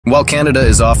While Canada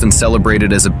is often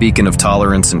celebrated as a beacon of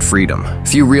tolerance and freedom,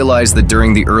 few realize that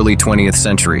during the early 20th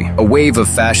century, a wave of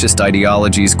fascist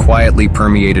ideologies quietly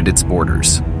permeated its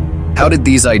borders. How did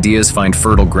these ideas find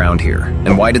fertile ground here,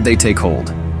 and why did they take hold?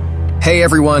 Hey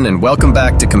everyone, and welcome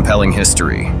back to Compelling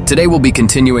History. Today we'll be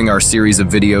continuing our series of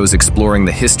videos exploring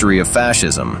the history of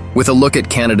fascism, with a look at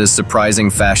Canada's surprising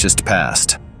fascist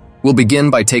past. We'll begin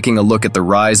by taking a look at the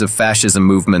rise of fascism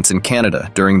movements in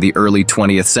Canada during the early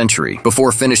 20th century,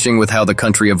 before finishing with how the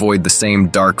country avoided the same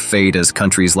dark fate as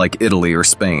countries like Italy or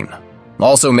Spain.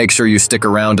 Also, make sure you stick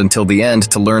around until the end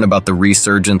to learn about the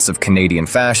resurgence of Canadian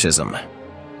fascism.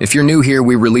 If you're new here,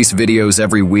 we release videos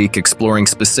every week exploring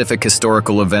specific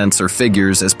historical events or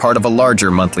figures as part of a larger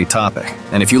monthly topic.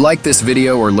 And if you like this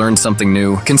video or learned something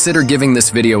new, consider giving this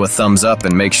video a thumbs up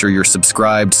and make sure you're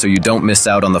subscribed so you don't miss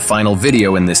out on the final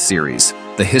video in this series,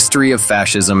 The History of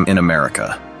Fascism in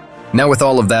America. Now with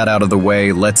all of that out of the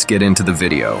way, let's get into the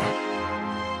video.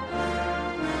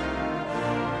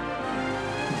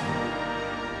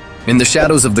 In the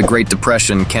shadows of the Great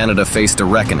Depression, Canada faced a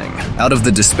reckoning. Out of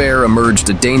the despair emerged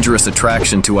a dangerous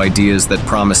attraction to ideas that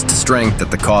promised strength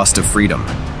at the cost of freedom.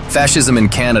 Fascism in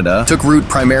Canada took root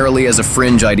primarily as a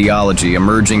fringe ideology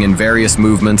emerging in various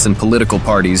movements and political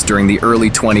parties during the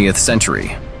early 20th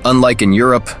century. Unlike in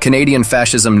Europe, Canadian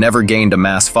fascism never gained a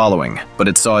mass following, but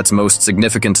it saw its most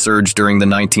significant surge during the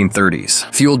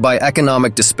 1930s, fueled by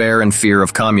economic despair and fear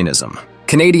of communism.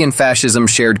 Canadian fascism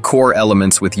shared core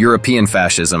elements with European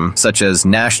fascism, such as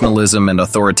nationalism and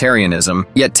authoritarianism,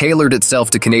 yet tailored itself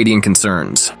to Canadian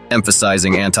concerns,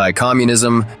 emphasizing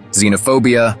anti-communism,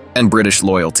 xenophobia, and British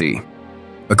loyalty.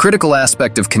 A critical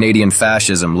aspect of Canadian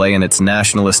fascism lay in its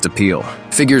nationalist appeal.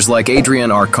 Figures like Adrien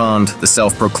Arcand, the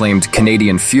self-proclaimed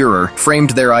Canadian Führer,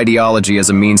 framed their ideology as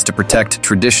a means to protect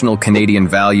traditional Canadian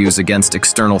values against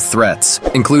external threats,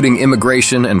 including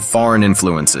immigration and foreign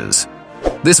influences.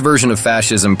 This version of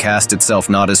fascism cast itself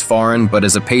not as foreign, but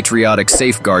as a patriotic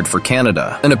safeguard for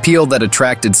Canada, an appeal that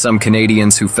attracted some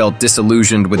Canadians who felt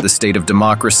disillusioned with the state of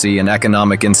democracy and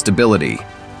economic instability.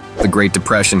 The Great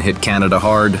Depression hit Canada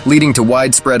hard, leading to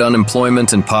widespread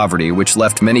unemployment and poverty, which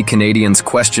left many Canadians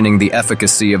questioning the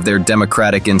efficacy of their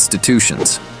democratic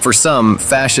institutions. For some,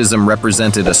 fascism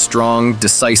represented a strong,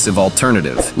 decisive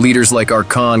alternative. Leaders like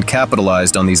Arcand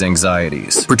capitalized on these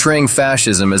anxieties, portraying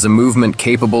fascism as a movement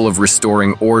capable of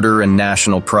restoring order and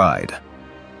national pride.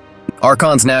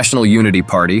 Arcand's National Unity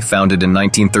Party, founded in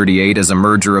 1938 as a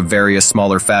merger of various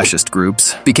smaller fascist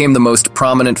groups, became the most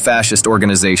prominent fascist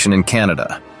organization in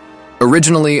Canada.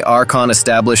 Originally, Arcand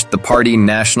established the party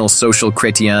National Social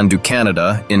Chrétien du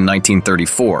Canada in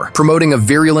 1934, promoting a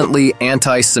virulently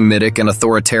anti-Semitic and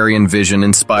authoritarian vision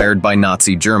inspired by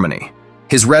Nazi Germany.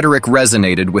 His rhetoric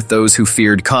resonated with those who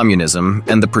feared communism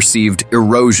and the perceived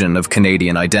erosion of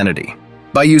Canadian identity.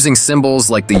 By using symbols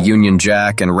like the Union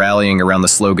Jack and rallying around the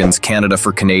slogans Canada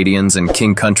for Canadians and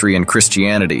King Country and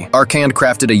Christianity, Arcand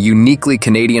crafted a uniquely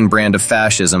Canadian brand of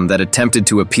fascism that attempted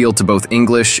to appeal to both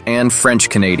English and French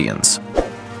Canadians.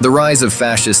 The rise of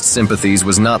fascist sympathies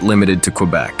was not limited to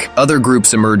Quebec. Other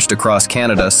groups emerged across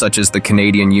Canada, such as the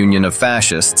Canadian Union of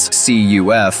Fascists,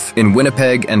 CUF, in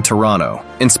Winnipeg and Toronto,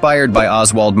 inspired by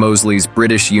Oswald Mosley's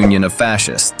British Union of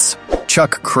Fascists.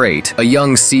 Chuck Crate, a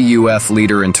young CUF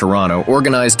leader in Toronto,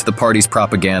 organized the party's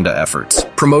propaganda efforts,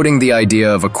 promoting the idea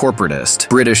of a corporatist,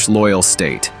 British loyal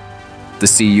state. The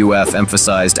CUF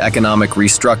emphasized economic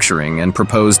restructuring and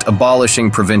proposed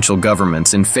abolishing provincial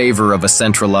governments in favor of a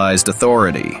centralized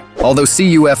authority. Although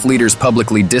CUF leaders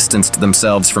publicly distanced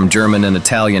themselves from German and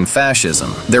Italian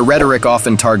fascism, their rhetoric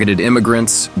often targeted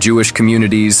immigrants, Jewish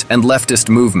communities, and leftist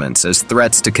movements as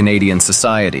threats to Canadian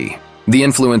society. The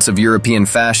influence of European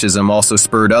fascism also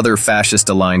spurred other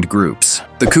fascist-aligned groups.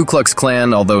 The Ku Klux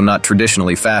Klan, although not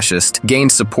traditionally fascist,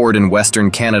 gained support in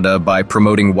Western Canada by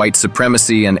promoting white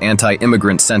supremacy and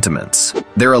anti-immigrant sentiments.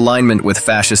 Their alignment with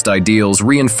fascist ideals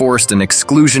reinforced an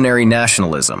exclusionary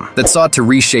nationalism that sought to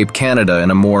reshape Canada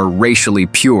in a more racially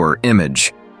pure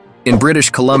image. In British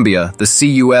Columbia, the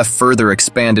CUF further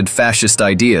expanded fascist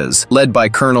ideas, led by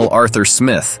Colonel Arthur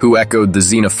Smith, who echoed the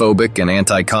xenophobic and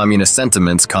anti-communist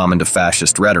sentiments common to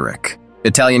fascist rhetoric.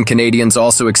 Italian Canadians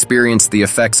also experienced the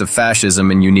effects of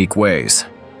fascism in unique ways.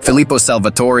 Filippo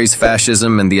Salvatore's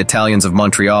Fascism and the Italians of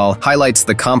Montreal highlights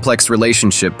the complex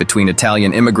relationship between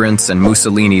Italian immigrants and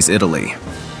Mussolini's Italy.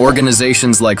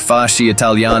 Organizations like Fasci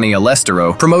Italiani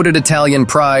all'estero promoted Italian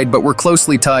pride but were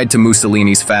closely tied to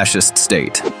Mussolini's fascist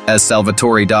state. As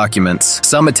Salvatore documents,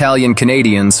 some Italian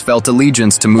Canadians felt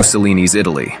allegiance to Mussolini's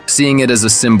Italy, seeing it as a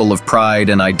symbol of pride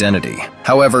and identity.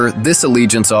 However, this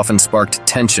allegiance often sparked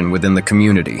tension within the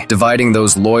community, dividing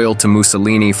those loyal to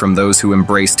Mussolini from those who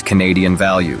embraced Canadian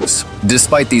values.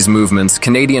 Despite these movements,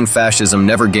 Canadian fascism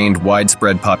never gained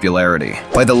widespread popularity.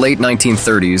 By the late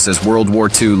 1930s, as World War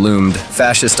II loomed,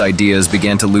 fascist ideas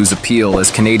began to lose appeal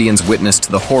as Canadians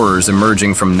witnessed the horrors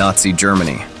emerging from Nazi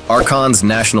Germany. Arcon's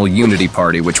National Unity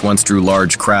Party, which once drew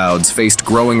large crowds, faced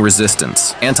growing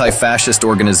resistance. Anti-fascist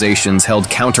organizations held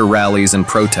counter-rallies and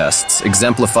protests,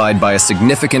 exemplified by a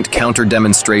significant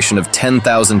counter-demonstration of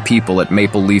 10,000 people at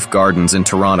Maple Leaf Gardens in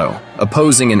Toronto,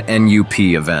 opposing an NUP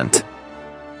event.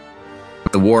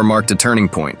 The war marked a turning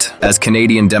point, as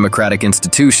Canadian democratic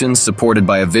institutions, supported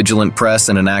by a vigilant press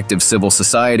and an active civil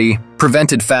society,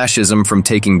 prevented fascism from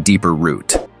taking deeper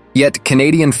root. Yet,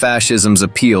 Canadian fascism's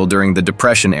appeal during the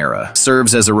Depression era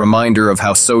serves as a reminder of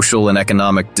how social and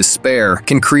economic despair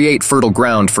can create fertile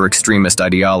ground for extremist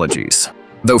ideologies.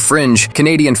 Though fringe,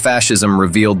 Canadian fascism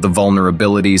revealed the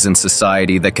vulnerabilities in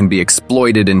society that can be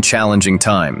exploited in challenging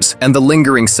times, and the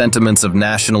lingering sentiments of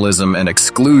nationalism and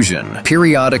exclusion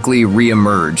periodically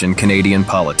re-emerge in Canadian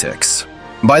politics.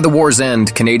 By the war's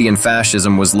end, Canadian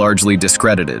fascism was largely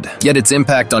discredited, yet its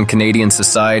impact on Canadian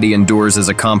society endures as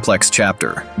a complex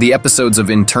chapter. The episodes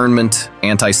of internment,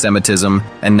 anti-Semitism,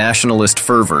 and nationalist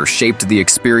fervor shaped the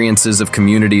experiences of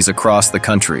communities across the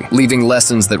country, leaving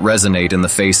lessons that resonate in the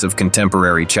face of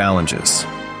contemporary challenges.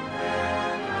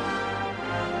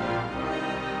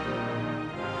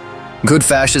 Could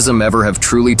fascism ever have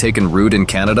truly taken root in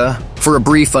Canada? For a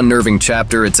brief, unnerving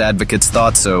chapter, its advocates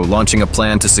thought so, launching a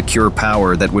plan to secure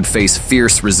power that would face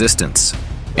fierce resistance.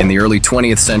 In the early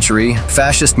 20th century,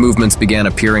 fascist movements began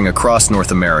appearing across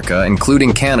North America,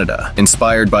 including Canada,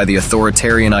 inspired by the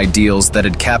authoritarian ideals that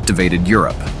had captivated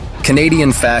Europe.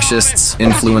 Canadian fascists,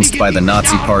 influenced by the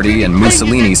Nazi Party and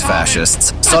Mussolini's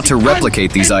fascists, sought to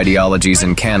replicate these ideologies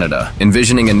in Canada,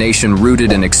 envisioning a nation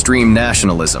rooted in extreme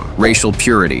nationalism, racial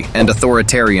purity, and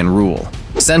authoritarian rule.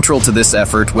 Central to this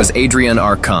effort was Adrien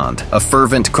Arcand, a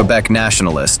fervent Quebec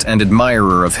nationalist and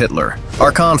admirer of Hitler.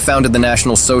 Arcand founded the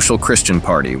National Social Christian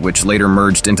Party, which later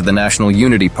merged into the National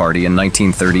Unity Party in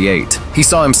 1938. He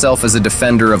saw himself as a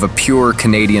defender of a pure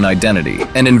Canadian identity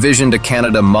and envisioned a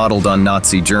Canada modeled on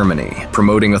Nazi Germany,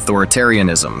 promoting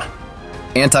authoritarianism,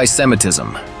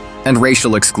 anti-Semitism, and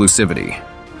racial exclusivity.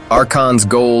 Arcand's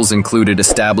goals included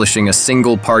establishing a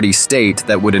single-party state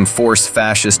that would enforce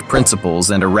fascist principles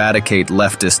and eradicate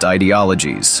leftist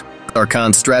ideologies.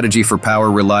 Arcand's strategy for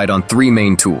power relied on three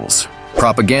main tools: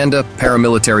 propaganda,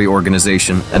 paramilitary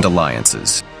organization, and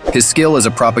alliances. His skill as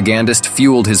a propagandist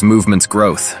fueled his movement's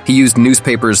growth. He used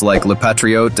newspapers like Le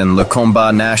Patriote and Le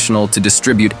Combat National to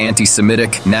distribute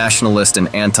anti-Semitic, nationalist,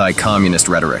 and anti-communist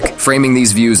rhetoric, framing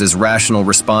these views as rational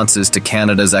responses to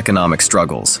Canada's economic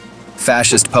struggles.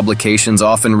 Fascist publications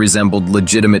often resembled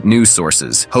legitimate news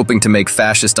sources, hoping to make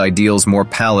fascist ideals more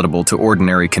palatable to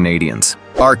ordinary Canadians.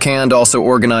 Arcand also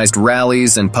organized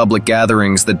rallies and public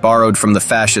gatherings that borrowed from the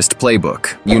fascist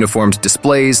playbook, uniformed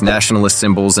displays, nationalist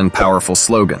symbols, and powerful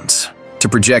slogans, to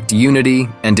project unity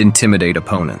and intimidate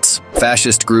opponents.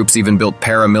 Fascist groups even built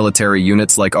paramilitary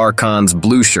units like Arcand's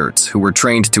Blue Shirts, who were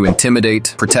trained to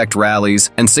intimidate, protect rallies,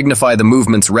 and signify the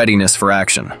movement's readiness for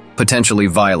action, potentially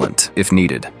violent if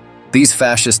needed. These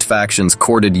fascist factions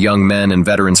courted young men and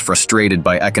veterans frustrated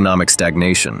by economic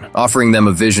stagnation, offering them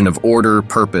a vision of order,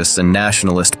 purpose, and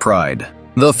nationalist pride.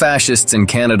 The fascists in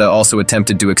Canada also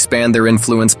attempted to expand their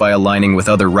influence by aligning with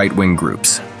other right-wing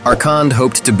groups. Arcand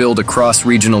hoped to build a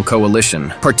cross-regional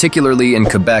coalition, particularly in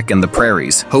Quebec and the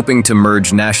Prairies, hoping to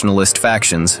merge nationalist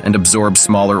factions and absorb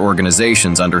smaller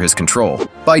organizations under his control.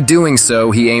 By doing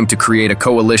so, he aimed to create a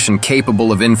coalition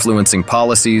capable of influencing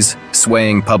policies,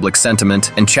 swaying public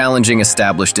sentiment, and challenging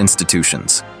established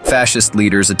institutions. Fascist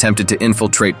leaders attempted to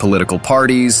infiltrate political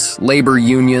parties, labor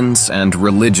unions, and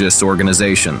religious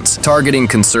organizations, targeting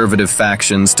conservative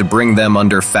factions to bring them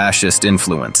under fascist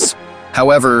influence.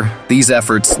 However, these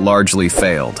efforts largely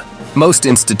failed. Most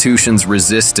institutions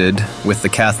resisted, with the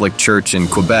Catholic Church in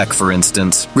Quebec, for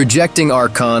instance, rejecting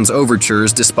Arcand's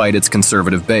overtures despite its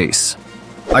conservative base.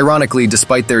 Ironically,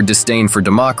 despite their disdain for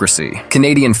democracy,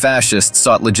 Canadian fascists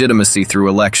sought legitimacy through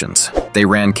elections. They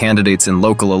ran candidates in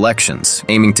local elections,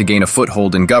 aiming to gain a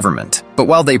foothold in government. But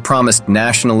while they promised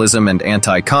nationalism and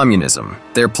anti-communism,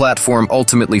 their platform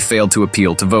ultimately failed to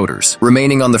appeal to voters,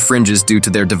 remaining on the fringes due to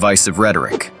their divisive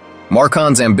rhetoric.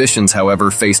 Arcand's ambitions, however,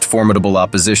 faced formidable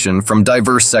opposition from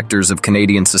diverse sectors of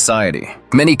Canadian society.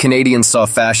 Many Canadians saw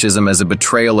fascism as a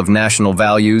betrayal of national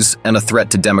values and a threat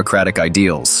to democratic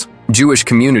ideals. Jewish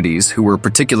communities, who were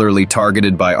particularly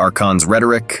targeted by Archon's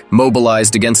rhetoric,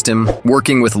 mobilized against him,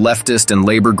 working with leftist and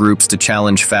labor groups to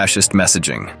challenge fascist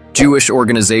messaging. Jewish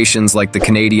organizations like the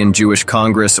Canadian Jewish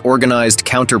Congress organized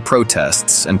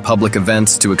counter-protests and public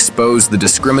events to expose the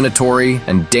discriminatory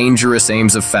and dangerous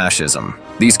aims of fascism.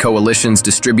 These coalitions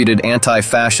distributed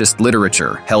anti-fascist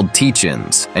literature, held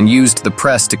teach-ins, and used the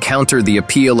press to counter the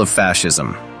appeal of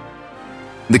fascism.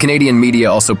 The Canadian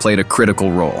media also played a critical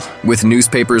role, with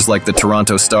newspapers like the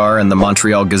Toronto Star and the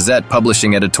Montreal Gazette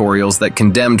publishing editorials that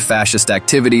condemned fascist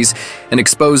activities and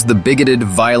exposed the bigoted,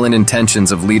 violent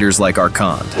intentions of leaders like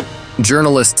Archon.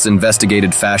 Journalists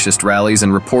investigated fascist rallies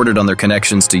and reported on their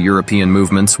connections to European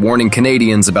movements, warning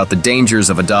Canadians about the dangers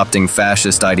of adopting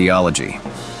fascist ideology.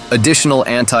 Additional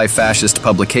anti-fascist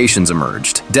publications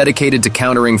emerged, dedicated to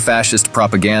countering fascist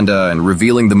propaganda and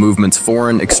revealing the movement's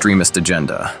foreign extremist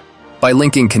agenda. By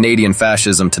linking Canadian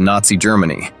fascism to Nazi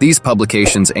Germany, these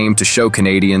publications aimed to show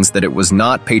Canadians that it was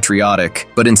not patriotic,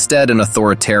 but instead an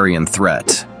authoritarian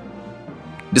threat.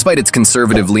 Despite its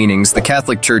conservative leanings, the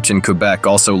Catholic Church in Quebec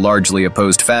also largely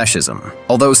opposed fascism.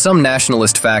 Although some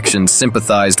nationalist factions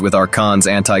sympathized with Archon's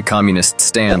anti-communist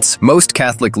stance, most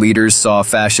Catholic leaders saw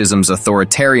fascism's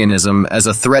authoritarianism as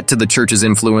a threat to the Church's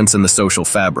influence in the social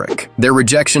fabric. Their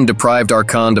rejection deprived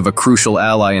Archon of a crucial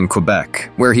ally in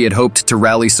Quebec, where he had hoped to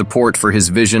rally support for his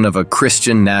vision of a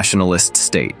Christian nationalist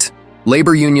state.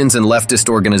 Labor unions and leftist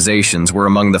organizations were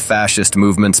among the fascist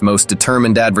movement's most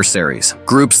determined adversaries.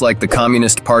 Groups like the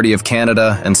Communist Party of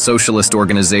Canada and socialist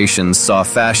organizations saw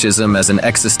fascism as an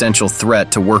existential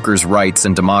threat to workers' rights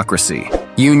and democracy.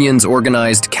 Unions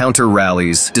organized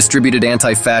counter-rallies, distributed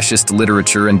anti-fascist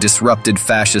literature, and disrupted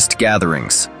fascist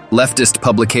gatherings. Leftist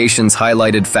publications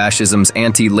highlighted fascism's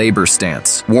anti-labor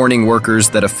stance, warning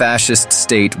workers that a fascist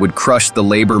state would crush the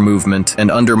labor movement and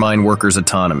undermine workers'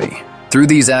 autonomy. Through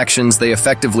these actions, they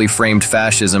effectively framed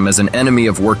fascism as an enemy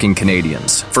of working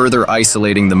Canadians, further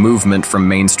isolating the movement from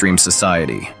mainstream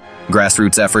society.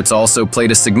 Grassroots efforts also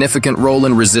played a significant role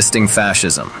in resisting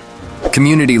fascism.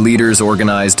 Community leaders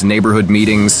organized neighborhood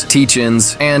meetings,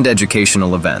 teach-ins, and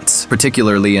educational events,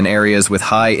 particularly in areas with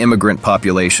high immigrant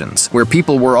populations, where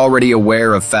people were already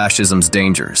aware of fascism's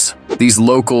dangers. These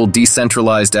local,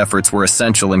 decentralized efforts were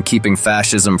essential in keeping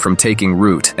fascism from taking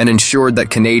root and ensured that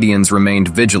Canadians remained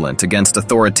vigilant against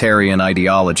authoritarian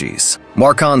ideologies.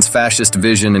 Archon's fascist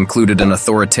vision included an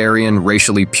authoritarian,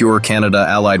 racially pure Canada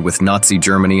allied with Nazi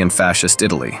Germany and fascist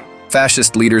Italy.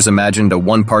 Fascist leaders imagined a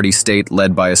one-party state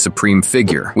led by a supreme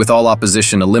figure, with all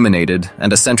opposition eliminated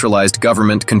and a centralized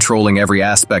government controlling every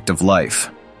aspect of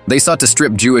life. They sought to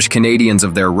strip Jewish Canadians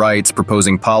of their rights,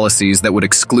 proposing policies that would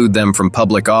exclude them from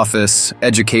public office,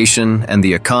 education, and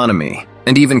the economy,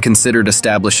 and even considered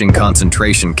establishing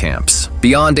concentration camps.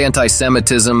 Beyond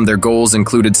anti-Semitism, their goals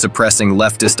included suppressing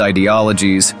leftist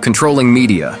ideologies, controlling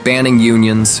media, banning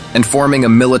unions, and forming a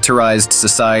militarized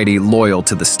society loyal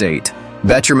to the state.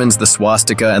 Betcherman's The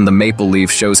Swastika and the Maple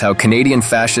Leaf shows how Canadian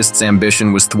fascists'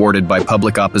 ambition was thwarted by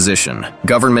public opposition,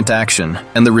 government action,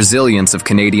 and the resilience of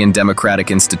Canadian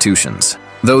democratic institutions.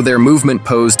 Though their movement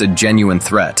posed a genuine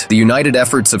threat, the united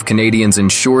efforts of Canadians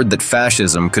ensured that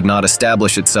fascism could not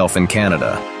establish itself in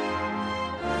Canada.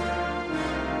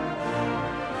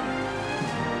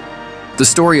 The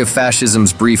story of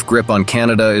fascism's brief grip on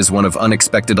Canada is one of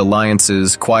unexpected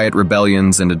alliances, quiet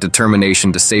rebellions, and a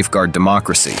determination to safeguard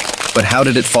democracy. But how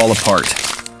did it fall apart?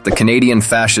 The Canadian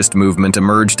fascist movement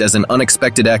emerged as an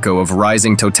unexpected echo of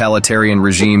rising totalitarian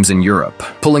regimes in Europe,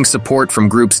 pulling support from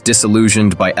groups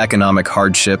disillusioned by economic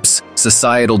hardships,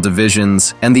 societal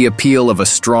divisions, and the appeal of a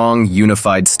strong,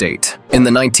 unified state. In the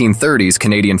 1930s,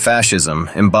 Canadian fascism,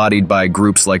 embodied by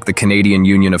groups like the Canadian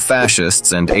Union of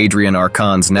Fascists and Adrian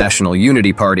Archon's National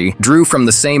Unity Party, drew from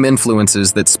the same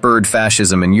influences that spurred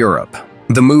fascism in Europe.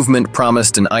 The movement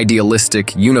promised an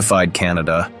idealistic, unified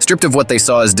Canada, stripped of what they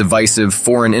saw as divisive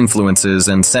foreign influences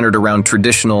and centered around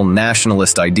traditional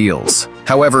nationalist ideals.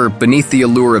 However, beneath the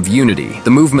allure of unity,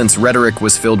 the movement's rhetoric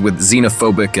was filled with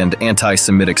xenophobic and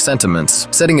anti-Semitic sentiments,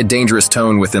 setting a dangerous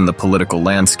tone within the political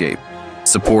landscape.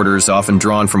 Supporters, often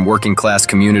drawn from working-class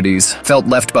communities, felt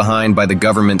left behind by the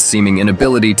government's seeming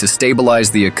inability to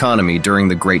stabilize the economy during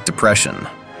the Great Depression.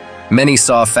 Many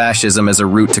saw fascism as a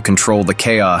route to control the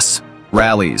chaos.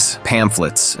 Rallies,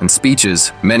 pamphlets, and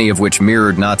speeches, many of which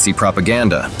mirrored Nazi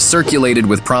propaganda, circulated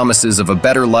with promises of a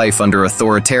better life under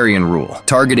authoritarian rule,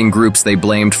 targeting groups they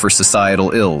blamed for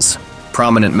societal ills.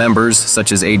 Prominent members,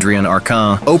 such as Adrian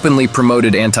Archon, openly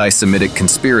promoted anti-Semitic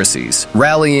conspiracies,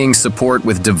 rallying support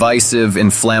with divisive,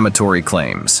 inflammatory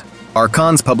claims.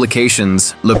 Arcand's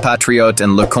publications, Le Patriote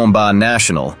and Le Combat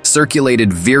National,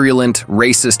 circulated virulent,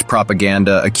 racist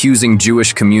propaganda accusing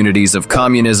Jewish communities of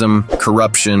communism,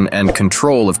 corruption, and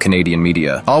control of Canadian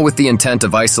media, all with the intent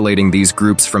of isolating these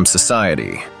groups from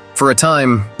society. For a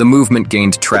time, the movement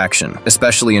gained traction,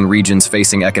 especially in regions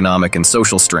facing economic and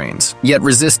social strains. Yet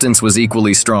resistance was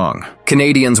equally strong.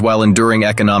 Canadians, while enduring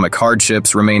economic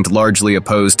hardships, remained largely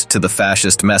opposed to the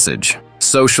fascist message.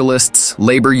 Socialists,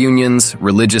 labor unions,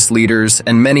 religious leaders,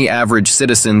 and many average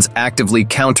citizens actively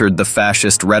countered the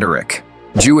fascist rhetoric.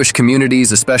 Jewish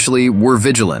communities especially were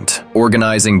vigilant,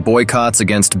 organizing boycotts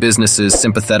against businesses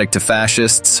sympathetic to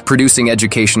fascists, producing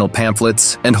educational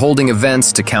pamphlets, and holding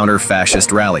events to counter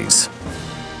fascist rallies.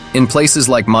 In places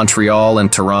like Montreal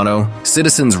and Toronto,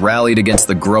 citizens rallied against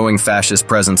the growing fascist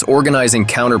presence, organizing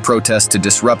counter-protests to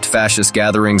disrupt fascist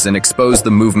gatherings and expose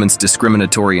the movement's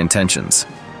discriminatory intentions.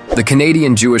 The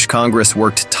Canadian Jewish Congress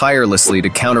worked tirelessly to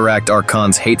counteract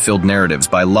Arcand's hate-filled narratives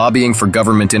by lobbying for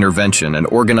government intervention and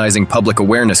organizing public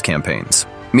awareness campaigns.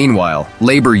 Meanwhile,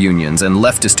 labor unions and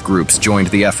leftist groups joined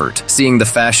the effort, seeing the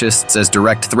fascists as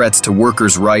direct threats to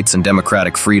workers' rights and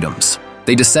democratic freedoms.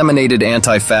 They disseminated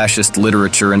anti-fascist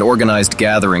literature and organized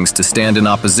gatherings to stand in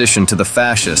opposition to the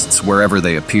fascists wherever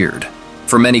they appeared.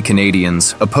 For many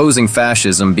Canadians, opposing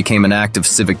fascism became an act of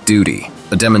civic duty,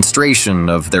 a demonstration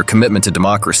of their commitment to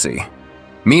democracy.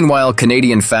 Meanwhile,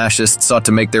 Canadian fascists sought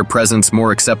to make their presence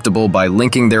more acceptable by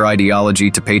linking their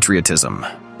ideology to patriotism.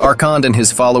 Arcand and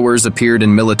his followers appeared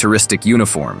in militaristic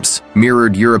uniforms,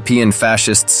 mirrored European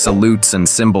fascists' salutes and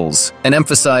symbols, and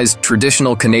emphasized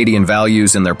traditional Canadian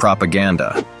values in their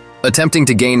propaganda. Attempting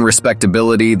to gain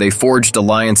respectability, they forged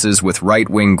alliances with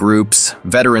right-wing groups,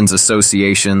 veterans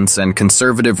associations, and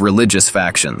conservative religious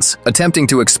factions, attempting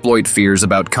to exploit fears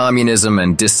about communism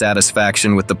and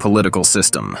dissatisfaction with the political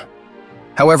system.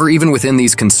 However, even within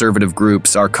these conservative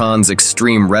groups, Arcand's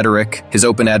extreme rhetoric, his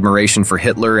open admiration for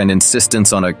Hitler, and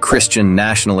insistence on a Christian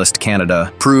nationalist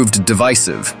Canada proved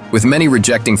divisive, with many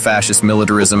rejecting fascist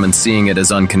militarism and seeing it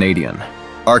as un-Canadian.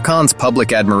 Arcand's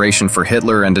public admiration for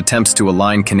Hitler and attempts to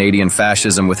align Canadian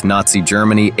fascism with Nazi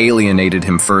Germany alienated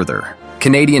him further.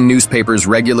 Canadian newspapers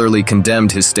regularly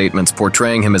condemned his statements,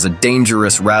 portraying him as a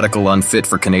dangerous radical unfit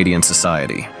for Canadian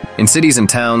society. In cities and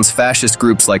towns, fascist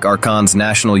groups like Arcand's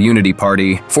National Unity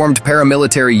Party formed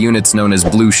paramilitary units known as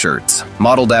Blue Shirts,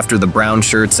 modeled after the brown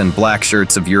shirts and black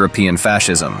shirts of European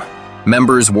fascism.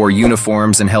 Members wore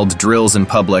uniforms and held drills in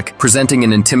public, presenting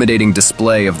an intimidating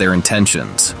display of their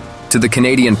intentions. To the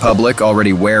Canadian public,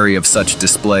 already wary of such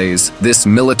displays, this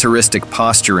militaristic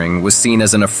posturing was seen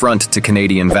as an affront to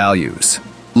Canadian values.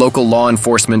 Local law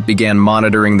enforcement began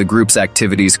monitoring the group's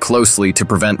activities closely to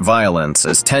prevent violence,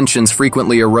 as tensions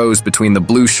frequently arose between the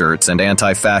Blue Shirts and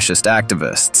anti-fascist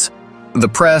activists. The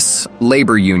press,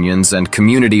 labor unions, and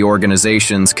community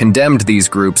organizations condemned these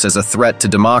groups as a threat to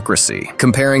democracy,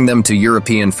 comparing them to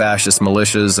European fascist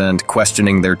militias and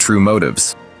questioning their true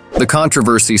motives. The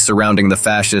controversy surrounding the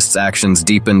fascists' actions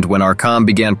deepened when Arcand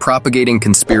began propagating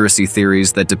conspiracy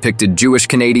theories that depicted Jewish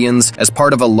Canadians as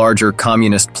part of a larger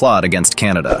communist plot against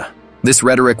Canada. This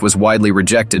rhetoric was widely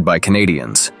rejected by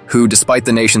Canadians, who, despite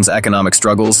the nation's economic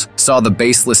struggles, saw the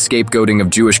baseless scapegoating of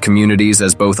Jewish communities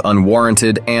as both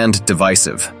unwarranted and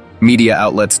divisive. Media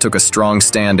outlets took a strong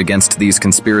stand against these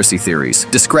conspiracy theories,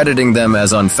 discrediting them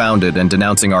as unfounded and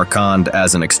denouncing Arcand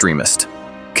as an extremist.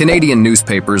 Canadian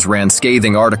newspapers ran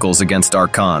scathing articles against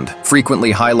Arcand,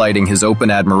 frequently highlighting his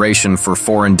open admiration for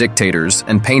foreign dictators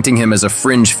and painting him as a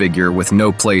fringe figure with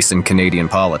no place in Canadian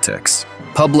politics.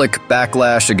 Public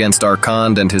backlash against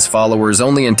Arcand and his followers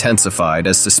only intensified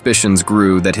as suspicions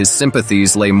grew that his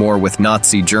sympathies lay more with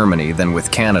Nazi Germany than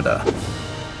with Canada.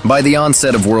 By the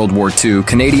onset of World War II,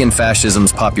 Canadian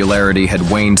fascism's popularity had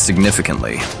waned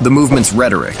significantly. The movement's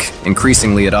rhetoric,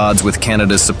 increasingly at odds with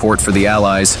Canada's support for the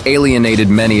Allies, alienated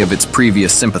many of its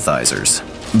previous sympathizers.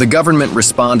 The government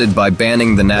responded by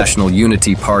banning the National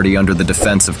Unity Party under the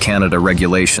Defence of Canada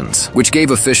regulations, which gave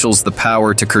officials the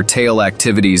power to curtail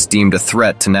activities deemed a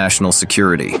threat to national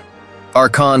security.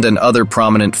 Arcand and other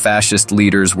prominent fascist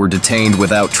leaders were detained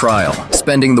without trial,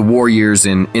 spending the war years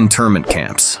in internment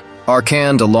camps.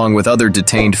 Arcand, along with other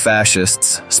detained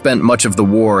fascists, spent much of the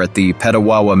war at the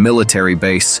Petawawa military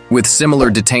base, with similar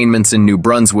detainments in New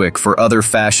Brunswick for other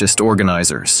fascist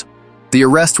organizers. The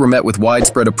arrests were met with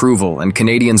widespread approval, and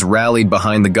Canadians rallied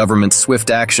behind the government's swift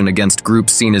action against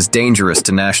groups seen as dangerous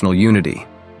to national unity.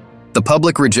 The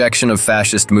public rejection of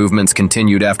fascist movements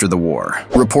continued after the war.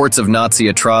 Reports of Nazi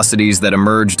atrocities that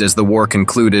emerged as the war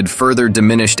concluded further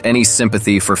diminished any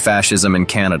sympathy for fascism in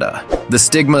Canada. The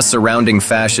stigma surrounding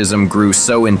fascism grew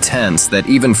so intense that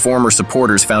even former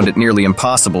supporters found it nearly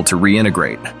impossible to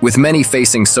reintegrate, with many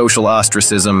facing social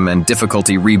ostracism and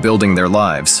difficulty rebuilding their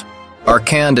lives.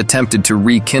 Arcand attempted to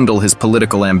rekindle his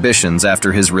political ambitions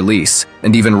after his release,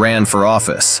 and even ran for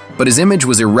office, but his image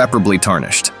was irreparably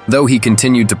tarnished. Though he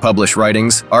continued to publish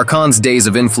writings, Arcand's days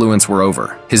of influence were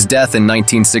over. His death in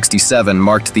 1967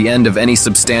 marked the end of any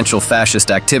substantial fascist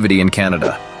activity in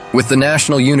Canada, with the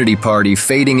National Unity Party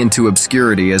fading into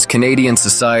obscurity as Canadian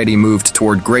society moved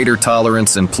toward greater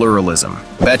tolerance and pluralism.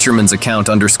 Betcherman's account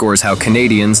underscores how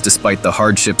Canadians, despite the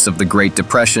hardships of the Great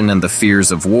Depression and the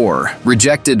fears of war,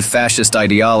 rejected fascist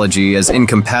ideology as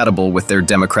incompatible with their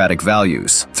democratic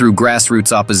values. Through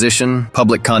grassroots opposition,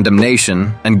 public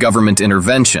condemnation, and government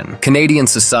intervention, Canadian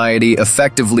society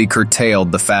effectively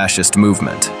curtailed the fascist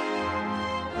movement.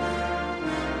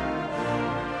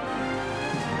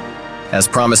 As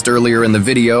promised earlier in the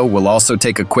video, we'll also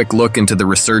take a quick look into the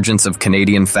resurgence of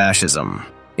Canadian fascism.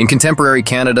 In contemporary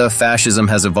Canada, fascism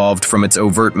has evolved from its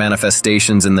overt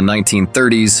manifestations in the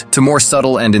 1930s to more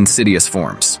subtle and insidious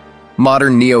forms.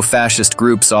 Modern neo-fascist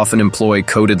groups often employ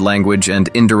coded language and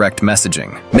indirect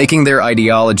messaging, making their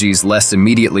ideologies less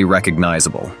immediately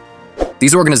recognizable.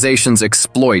 These organizations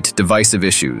exploit divisive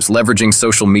issues, leveraging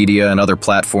social media and other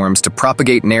platforms to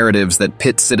propagate narratives that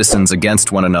pit citizens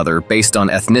against one another based on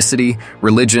ethnicity,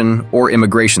 religion, or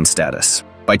immigration status.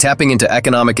 By tapping into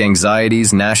economic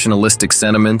anxieties, nationalistic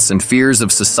sentiments, and fears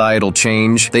of societal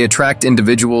change, they attract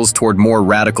individuals toward more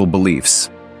radical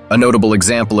beliefs. A notable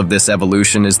example of this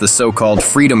evolution is the so-called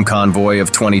Freedom Convoy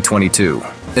of 2022.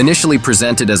 Initially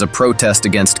presented as a protest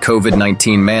against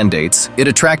COVID-19 mandates, it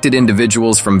attracted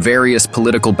individuals from various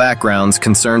political backgrounds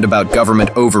concerned about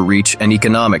government overreach and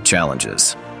economic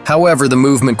challenges. However, the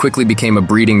movement quickly became a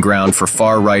breeding ground for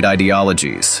far-right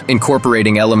ideologies,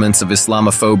 incorporating elements of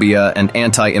Islamophobia and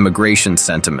anti-immigration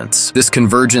sentiments. This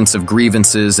convergence of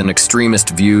grievances and extremist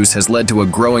views has led to a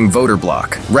growing voter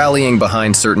bloc, rallying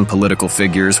behind certain political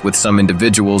figures, with some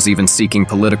individuals even seeking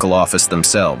political office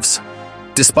themselves.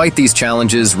 Despite these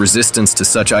challenges, resistance to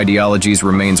such ideologies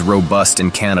remains robust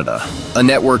in Canada. A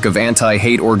network of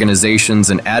anti-hate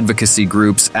organizations and advocacy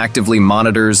groups actively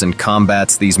monitors and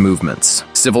combats these movements.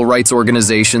 Civil rights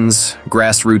organizations,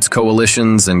 grassroots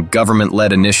coalitions, and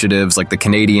government-led initiatives like the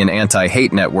Canadian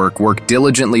Anti-Hate Network work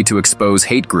diligently to expose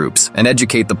hate groups and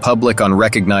educate the public on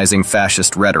recognizing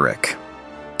fascist rhetoric.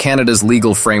 Canada's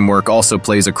legal framework also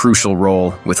plays a crucial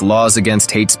role, with laws against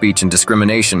hate speech and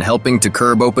discrimination helping to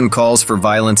curb open calls for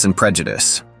violence and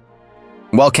prejudice.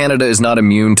 While Canada is not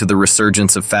immune to the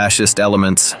resurgence of fascist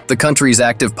elements, the country's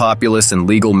active populace and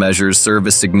legal measures serve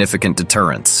as significant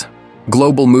deterrents.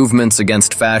 Global movements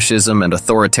against fascism and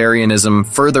authoritarianism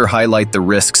further highlight the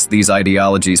risks these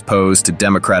ideologies pose to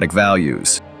democratic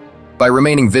values. By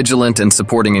remaining vigilant and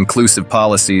supporting inclusive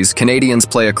policies, Canadians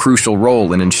play a crucial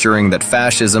role in ensuring that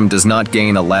fascism does not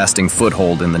gain a lasting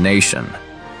foothold in the nation.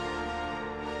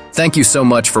 Thank you so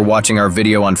much for watching our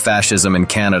video on fascism in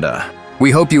Canada. We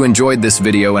hope you enjoyed this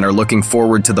video and are looking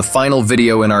forward to the final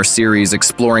video in our series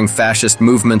exploring fascist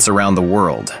movements around the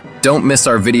world. Don't miss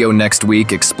our video next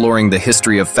week exploring the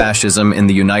history of fascism in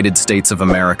the United States of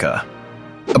America.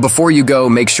 Before you go,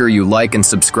 make sure you like and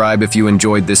subscribe if you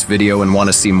enjoyed this video and want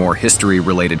to see more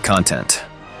history-related content.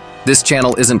 This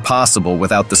channel isn't possible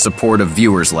without the support of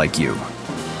viewers like you.